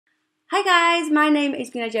Hi guys, my name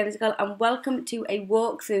is Gemzicle and welcome to a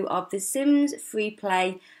walkthrough of the Sims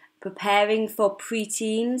Freeplay Preparing for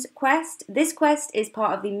Preteens quest. This quest is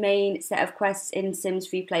part of the main set of quests in Sims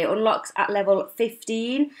Freeplay. It unlocks at level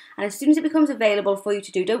 15 and as soon as it becomes available for you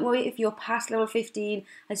to do, don't worry if you're past level 15,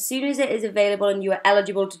 as soon as it is available and you are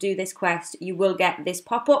eligible to do this quest, you will get this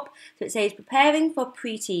pop-up. So it says Preparing for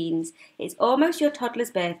Preteens. It's almost your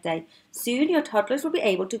toddler's birthday. Soon your toddlers will be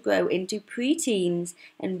able to grow into preteens,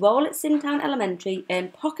 enroll at Simtown Elementary, earn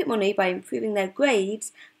pocket money by improving their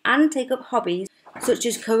grades, and take up hobbies such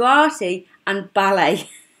as karate and ballet.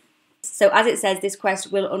 So as it says, this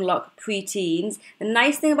quest will unlock preteens. The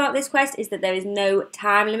nice thing about this quest is that there is no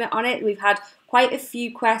time limit on it. We've had quite a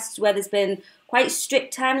few quests where there's been quite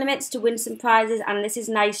strict time limits to win some prizes, and this is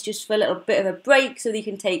nice just for a little bit of a break so that you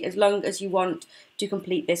can take as long as you want to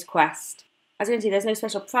complete this quest. As you can see, there's no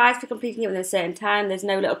special prize for completing it within a certain time. There's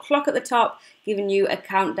no little clock at the top giving you a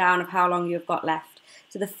countdown of how long you've got left.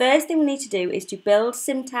 So the first thing we need to do is to build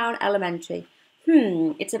Simtown Elementary.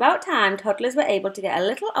 It's about time toddlers were able to get a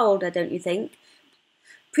little older, don't you think?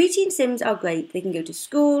 Preteen Sims are great. They can go to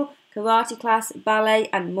school, karate class, ballet,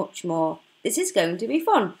 and much more. This is going to be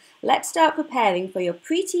fun. Let's start preparing for your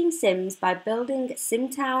preteen Sims by building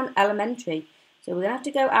Simtown Elementary. So we're going to have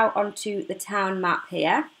to go out onto the town map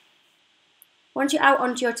here. Once you're out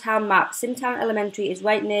onto your town map, Simtown Elementary is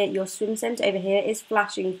right near your swim centre over here. Is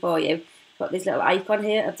flashing for you. Got this little icon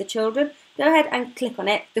here of the children. Go ahead and click on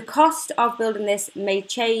it. The cost of building this may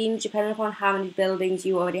change depending upon how many buildings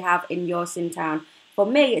you already have in your Simtown. For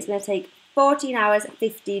me, it's going to take 14 hours,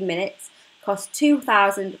 15 minutes, cost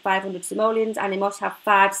 2,500 simoleons, and I must have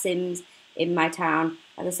 5 Sims in my town.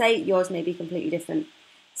 As I say, yours may be completely different.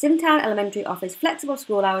 Simtown Elementary offers flexible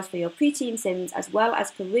school hours for your preteen Sims as well as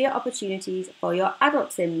career opportunities for your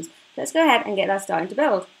adult Sims. Let's go ahead and get that started to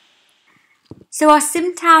build. So our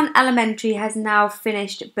Simtown Elementary has now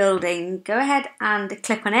finished building. Go ahead and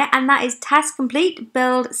click on it, and that is task complete,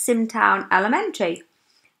 build Simtown Elementary.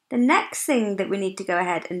 The next thing that we need to go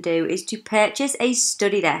ahead and do is to purchase a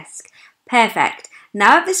study desk. Perfect.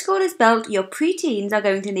 Now that the school is built, your preteens are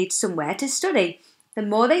going to need somewhere to study. The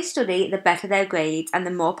more they study, the better their grades and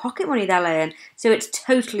the more pocket money they'll earn, so it's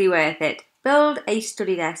totally worth it. Build a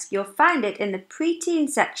study desk. You'll find it in the preteen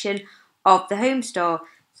section of the home store.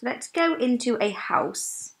 So let's go into a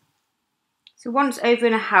house. So once over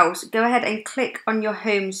in a house, go ahead and click on your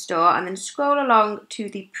home store and then scroll along to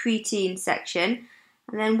the preteen section.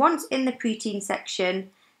 And then once in the preteen section,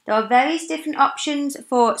 there are various different options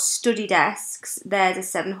for study desks. There's a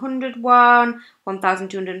 700 one,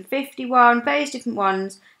 1,250 one, various different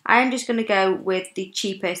ones. I am just going to go with the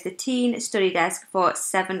cheapest, the teen study desk for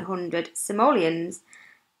 700 simoleons.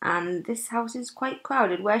 And this house is quite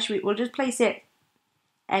crowded. Where should we? We'll just place it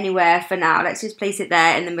anywhere for now. Let's just place it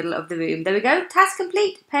there in the middle of the room. There we go. Task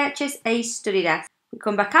complete. Purchase a study desk. We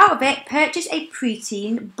come back out of it. Purchase a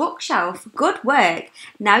preteen bookshelf. Good work.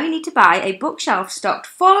 Now you need to buy a bookshelf stocked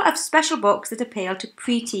full of special books that appeal to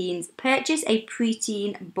preteens. Purchase a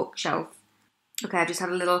preteen bookshelf. Okay, I've just had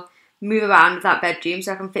a little move around with that bedroom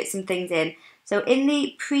so I can fit some things in. So in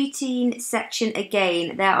the preteen section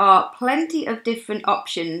again, there are plenty of different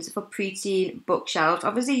options for preteen bookshelves.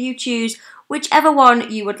 Obviously you choose whichever one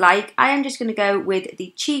you would like. I am just going to go with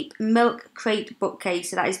the cheap milk crate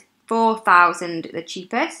bookcase. So that is 4,000, the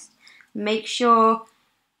cheapest. Make sure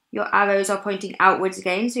your arrows are pointing outwards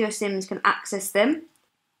again so your Sims can access them.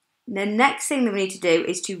 The next thing that we need to do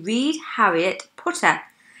is to read Harriet Potter.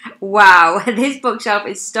 Wow, this bookshelf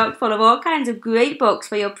is stocked full of all kinds of great books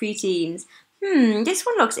for your preteens. This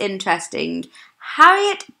one looks interesting.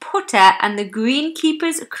 Harriet Potter and the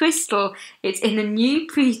Greenkeeper's Crystal. It's in a new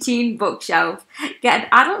preteen bookshelf. Get an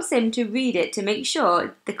adult Sim to read it to make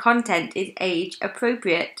sure the content is age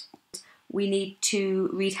appropriate. We need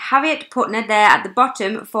to read Harriet Potter there at the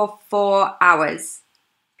bottom for 4 hours.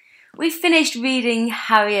 We've finished reading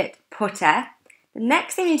Harriet Potter. The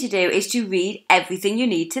next thing you need to do is to read Everything You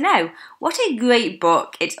Need to Know. What a great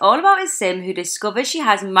book. It's all about a Sim who discovers she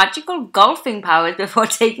has magical golfing powers before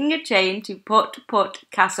taking a train to Put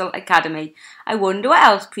Castle Academy. I wonder what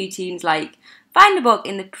else preteens like. Find a book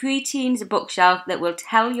in the preteens bookshelf that will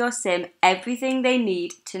tell your Sim everything they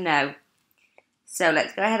need to know. So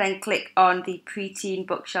let's go ahead and click on the preteen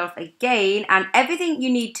bookshelf again, and Everything You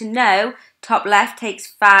Need to Know, top left, takes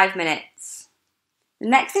 5 minutes. The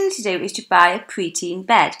next thing to do is to buy a preteen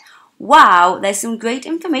bed. Wow, there's some great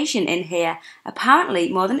information in here.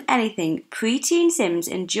 Apparently, more than anything, preteen Sims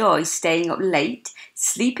enjoy staying up late,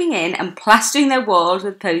 sleeping in and plastering their walls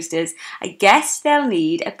with posters. I guess they'll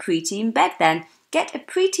need a preteen bed then. Get a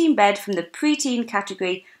preteen bed from the preteen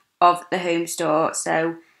category of the home store.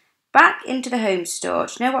 So Back into the home store.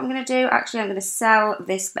 Do you know what I'm going to do? Actually, I'm going to sell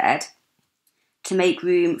this bed to make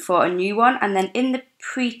room for a new one. And then in the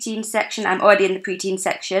preteen section, I'm already in the preteen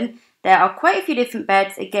section. There are quite a few different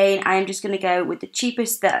beds. Again, I am just going to go with the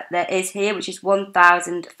cheapest that there is here, which is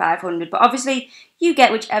 1,500. But obviously, you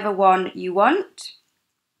get whichever one you want.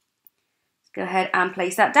 Let's go ahead and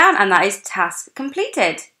place that down, and that is task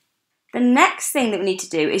completed. The next thing that we need to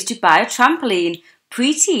do is to buy a trampoline.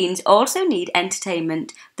 Preteens also need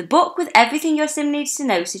entertainment. The book with everything your sim needs to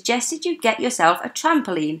know suggested you get yourself a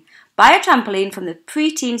trampoline. Buy a trampoline from the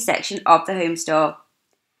preteen section of the home store.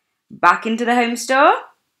 Back into the home store.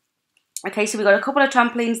 Okay, so we've got a couple of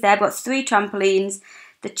trampolines there. We've got 3 trampolines.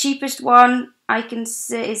 The cheapest one I can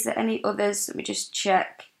see, is there any others? Let me just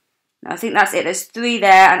check. No, I think that's it. There's 3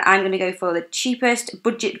 there, and I'm going to go for the cheapest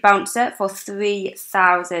budget bouncer for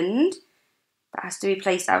 3,000. That has to be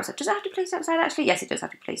placed outside. Does it have to be placed outside actually? Yes, it does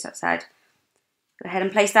have to be placed outside. Go ahead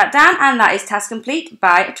and place that down, and that is task complete.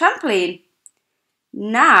 Buy a trampoline.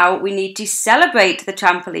 Now we need to celebrate the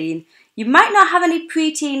trampoline. You might not have any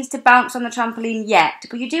preteens to bounce on the trampoline yet,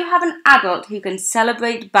 but you do have an adult who can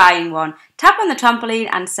celebrate buying one. Tap on the trampoline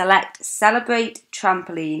and select Celebrate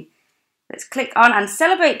Trampoline. Let's click on and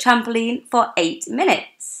celebrate trampoline for 8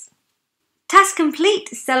 minutes. Task complete,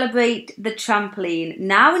 celebrate the trampoline.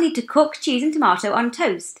 Now we need to cook cheese and tomato on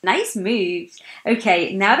toast. Nice moves.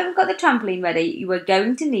 Okay, now that we've got the trampoline ready, you are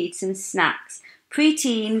going to need some snacks.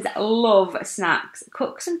 Preteens love snacks.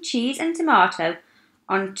 Cook some cheese and tomato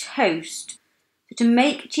on toast. So to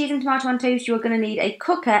make cheese and tomato on toast, you're going to need a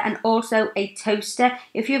cooker and also a toaster.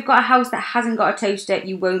 If you've got a house that hasn't got a toaster,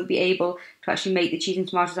 you won't be able to actually make the cheese and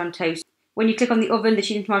tomatoes on toast. When you click on the oven, the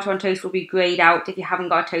cheese and tomato on toast will be greyed out if you haven't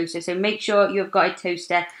got a toaster. So make sure you've got a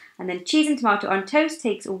toaster. And then cheese and tomato on toast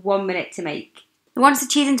takes 1 minute to make. Once the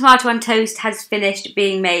cheese and tomato on toast has finished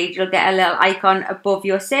being made, you'll get a little icon above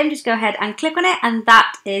your sim. Just go ahead and click on it, and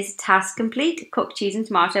that is task complete. Cook cheese and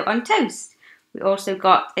tomato on toast. We also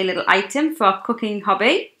got a little item for our cooking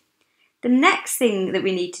hobby. The next thing that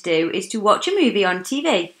we need to do is to watch a movie on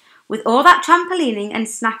TV. With all that trampolining and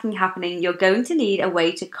snacking happening, you're going to need a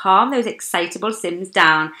way to calm those excitable sims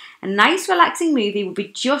down. A nice relaxing movie will be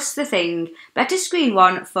just the thing. Better screen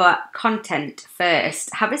one for content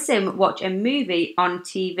first. Have a sim watch a movie on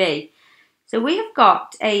TV. So we have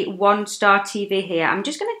got a 1-star TV here. I'm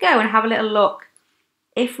just going to go and have a little look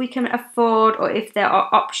if we can afford, or if there are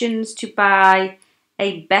options to buy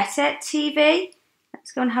a better TV.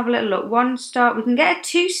 Let's go and have a little look. 1-star, we can get a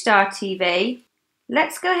 2-star TV.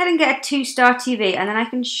 Let's go ahead and get a 2-star TV, and then I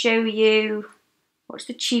can show you what's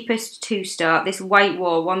the cheapest 2-star. This white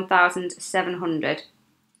wall, 1,700.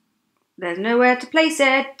 There's nowhere to place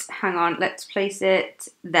it. Hang on, let's place it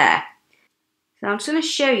there. So I'm just going to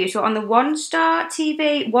show you. So on the 1-star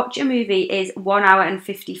TV, watch a movie is 1 hour and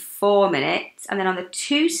 54 minutes. And then on the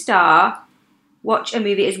 2-star, watch a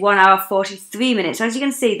movie is 1 hour 43 minutes. So as you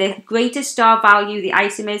can see, the greater star value the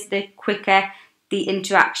item is, the quicker the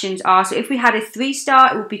interactions are. So if we had a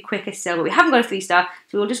 3-star, it would be quicker still, but we haven't got a 3-star,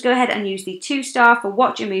 so we'll just go ahead and use the 2-star for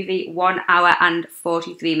watch a movie, 1 hour and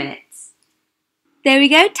 43 minutes. There we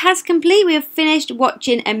go, task complete. We have finished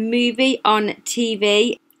watching a movie on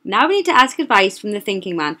TV. Now we need to ask advice from the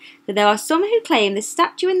thinking man. So there are some who claim the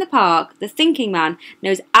statue in the park, the thinking man,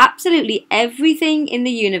 knows absolutely everything in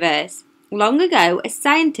the universe. Long ago, a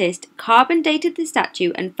scientist carbon dated the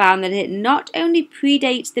statue and found that it not only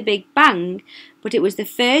predates the Big Bang, but it was the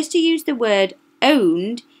first to use the word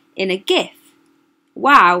owned in a GIF.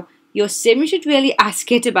 Wow, your sim should really ask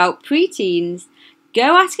it about preteens.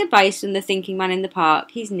 Go ask advice from the thinking man in the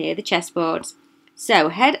park. He's near the chessboards. So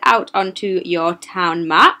head out onto your town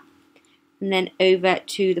map and then over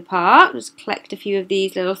to the park. Just collect a few of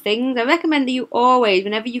these little things. I recommend that you always,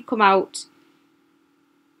 whenever you come out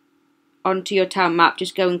onto your town map,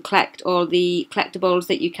 just go and collect all the collectibles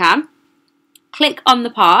that you can. Click on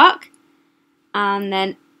the park, and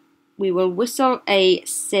then we will whistle a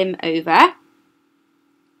sim over.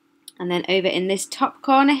 And then over in this top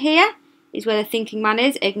corner here is where the thinking man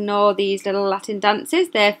is. Ignore these little Latin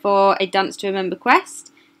dances, they're for a dance to remember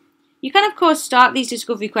quest. You can of course start these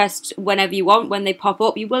discovery quests whenever you want, when they pop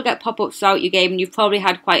up. You will get pop-ups throughout your game, and you've probably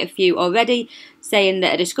had quite a few already saying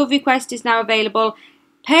that a discovery quest is now available.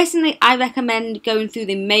 Personally, I recommend going through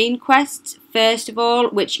the main quests first of all,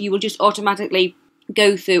 which you will just automatically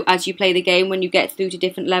go through as you play the game when you get through to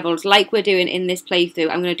different levels, like we're doing in this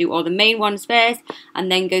playthrough. I'm going to do all the main ones first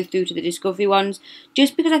and then go through to the discovery ones,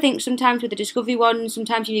 just because I think sometimes with the discovery ones,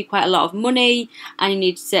 sometimes you need quite a lot of money and you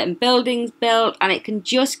need certain buildings built, and it can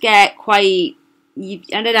just get quite,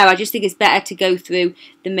 I don't know, I just think it's better to go through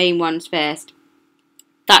the main ones first.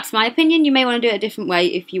 That's my opinion. You may want to do it a different way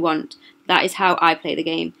if you want. That is how I play the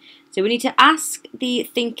game. So we need to ask the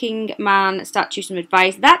thinking man statue some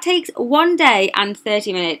advice. That takes 1 day and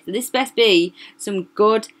 30 minutes. This best be some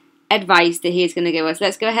good advice that he is going to give us.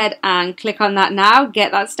 Let's go ahead and click on that now.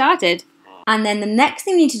 Get that started. And then the next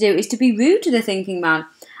thing we need to do is to be rude to the thinking man.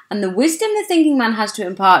 And the wisdom the thinking man has to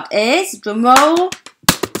impart is, drumroll,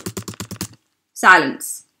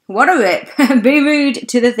 silence. What a rip. Be rude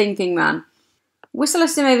to the thinking man. Whistle a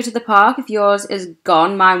sim over to the park if yours is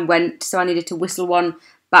gone. Mine went, so I needed to whistle one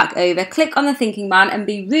back over. Click on the thinking man and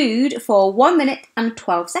be rude for 1 minute and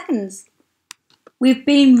 12 seconds. We've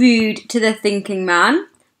been rude to the thinking man.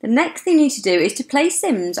 The next thing you need to do is to play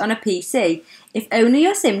Sims on a PC. If only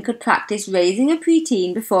your sim could practice raising a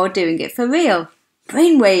preteen before doing it for real.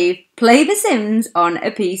 Brainwave, play The Sims on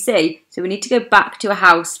a PC. So we need to go back to a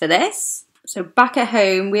house for this. So back at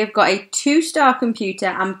home, we have got a 2-star computer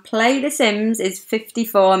and play The Sims is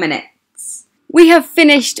 54 minutes. We have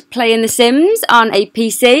finished playing The Sims on a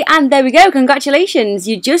PC and there we go, congratulations.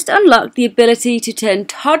 You just unlocked the ability to turn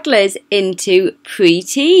toddlers into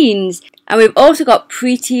preteens. And we've also got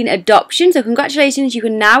preteen adoption, so congratulations, you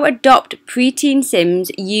can now adopt preteen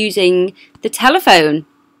Sims using the telephone.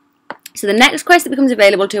 So the next quest that becomes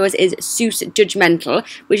available to us is Seuss Judgmental,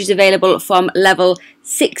 which is available from level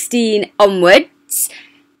 16 onwards.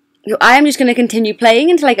 So I am just going to continue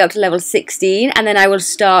playing until I get up to level 16 and then I will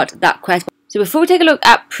start that quest. So before we take a look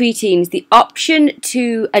at preteens, the option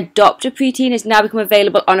to adopt a preteen has now become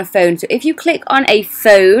available on a phone. So if you click on a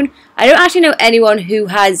phone, I don't actually know anyone who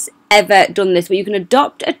has ever done this, but you can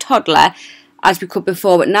adopt a toddler as we could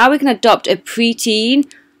before, but now we can adopt a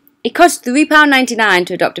preteen. It costs £3.99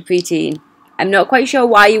 to adopt a preteen. I'm not quite sure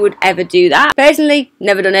why you would ever do that. Personally,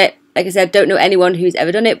 never done it. Like I said, don't know anyone who's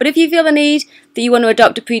ever done it. But if you feel the need that you want to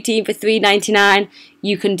adopt a preteen for £3.99,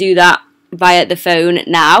 you can do that via the phone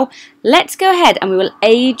now. Let's go ahead and we will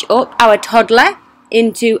age up our toddler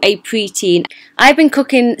into a preteen. I've been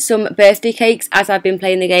cooking some birthday cakes as I've been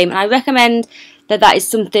playing the game, and I recommend that is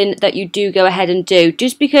something that you do go ahead and do,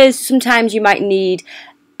 just because sometimes you might need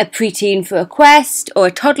a preteen for a quest or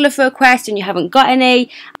a toddler for a quest and you haven't got any.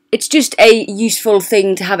 It's just a useful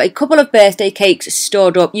thing to have a couple of birthday cakes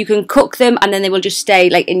stored up. You can cook them and then they will just stay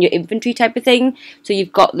like in your inventory type of thing, so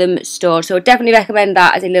you've got them stored. So I definitely recommend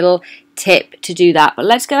that as a little tip to do that. But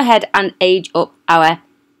let's go ahead and age up our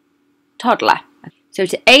toddler. So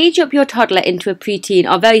to age up your toddler into a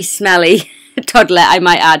preteen, or very smelly toddler I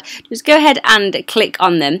might add, just go ahead and click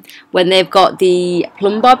on them when they've got the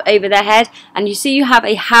plumb bob over their head, and you see you have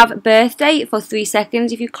a have birthday for 3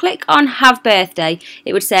 seconds. If you click on have birthday,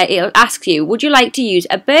 it'll ask you, would you like to use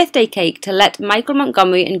a birthday cake to let Michael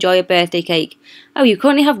Montgomery enjoy a birthday cake? Oh, you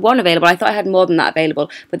currently have one available. I thought I had more than that available,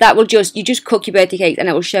 but that will you just cook your birthday cakes and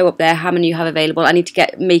it will show up there how many you have available. I need to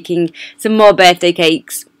get making some more birthday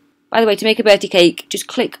cakes. By the way, to make a birthday cake, just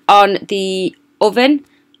click on the oven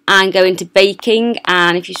and go into baking,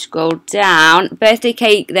 and if you scroll down, birthday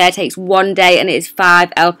cake there takes 1 day and it is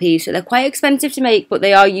 5 LPs, so they're quite expensive to make, but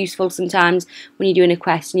they are useful sometimes when you're doing a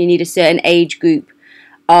quest and you need a certain age group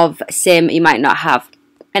of sim you might not have.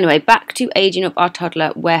 Anyway, back to aging up our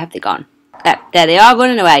toddler. Where have they gone? There they are,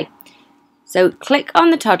 running away. So click on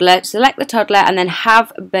the toddler, select the toddler, and then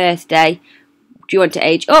have birthday. Do you want to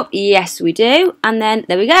age up? Yes, we do. And then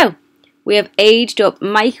there we go. We have aged up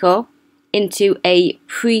Michael into a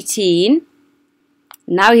preteen.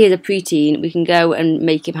 Now he is a preteen, we can go and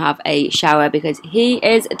make him have a shower because he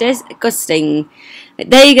is disgusting.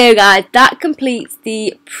 There you go, guys. That completes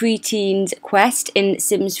the preteens quest in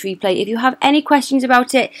Sims Freeplay. If you have any questions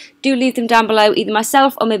about it, do leave them down below. Either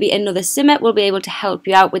myself or maybe another simmer will be able to help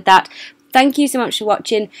you out with that. Thank you so much for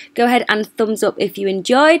watching. Go ahead and thumbs up if you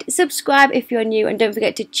enjoyed. Subscribe if you're new, and don't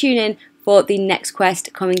forget to tune in for the next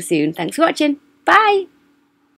quest coming soon. Thanks for watching. Bye!